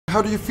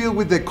How do you feel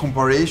with the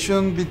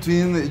comparison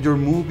between your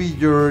movie,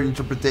 your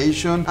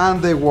interpretation, and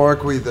the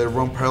work with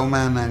Ron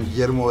Perlman and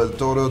Guillermo del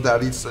Toro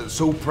that is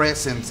so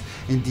present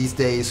in these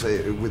days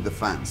with the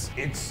fans?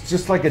 It's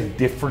just like a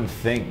different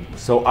thing.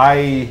 So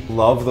I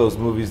love those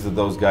movies that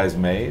those guys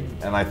made,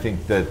 and I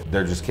think that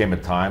there just came a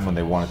time when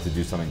they wanted to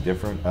do something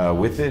different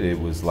with it. It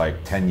was like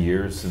 10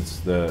 years since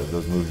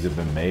those movies have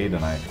been made,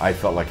 and I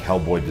felt like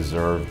Hellboy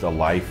deserved a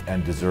life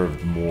and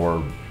deserved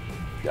more.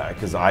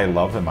 Because I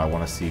love him, I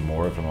want to see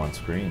more of him on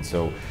screen.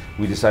 So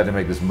we decided to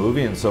make this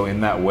movie, and so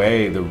in that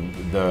way,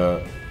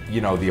 the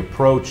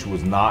approach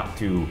was not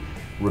to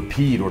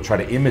repeat or try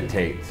to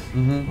imitate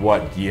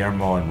what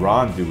Guillermo and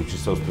Ron do, which is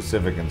so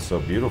specific and so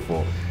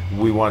beautiful.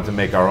 We wanted to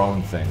make our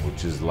own thing,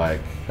 which is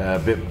like a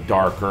bit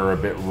darker, a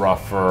bit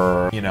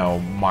rougher. You know,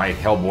 my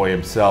Hellboy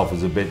himself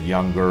is a bit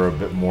younger, a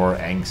bit more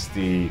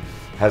angsty.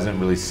 Hasn't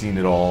really seen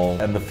it all,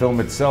 and the film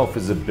itself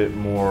is a bit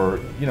more,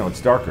 you know, it's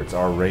darker, it's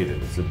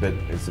R-rated, it's a bit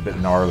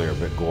gnarlier, a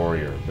bit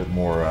gorier, a bit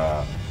more,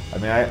 I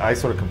mean, I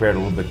sort of compared it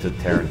a little bit to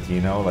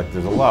Tarantino. Like,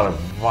 there's a lot of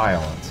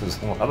violence, there's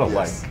a lot of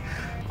like,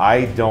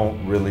 I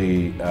don't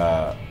really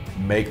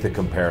make the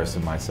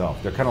comparison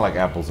myself. They're kind of like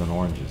apples and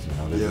oranges, you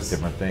know, they're just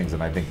different things,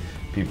 and I think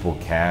people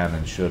can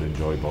and should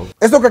enjoy both.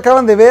 Esto que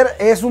acaban de ver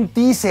es un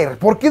teaser.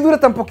 ¿Por qué dura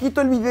tan poquito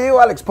el video,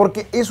 Alex?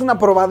 Porque es una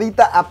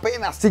probadita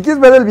apenas. Si quieres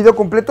ver el video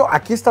completo,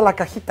 aquí está la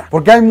cajita.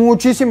 Porque hay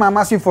muchísima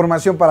más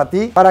información para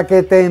ti, para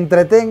que te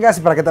entretengas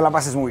y para que te la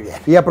pases muy bien.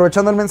 Y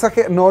aprovechando el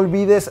mensaje, no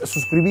olvides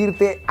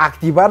suscribirte,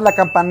 activar la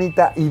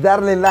campanita y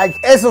darle like.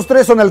 Esos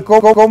tres son el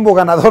combo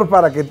ganador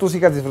para que tú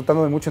sigas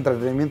disfrutando de mucho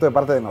entretenimiento de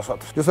parte de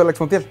nosotros. Yo soy Alex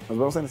Montiel. Nos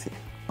vemos en el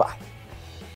siguiente. Bye.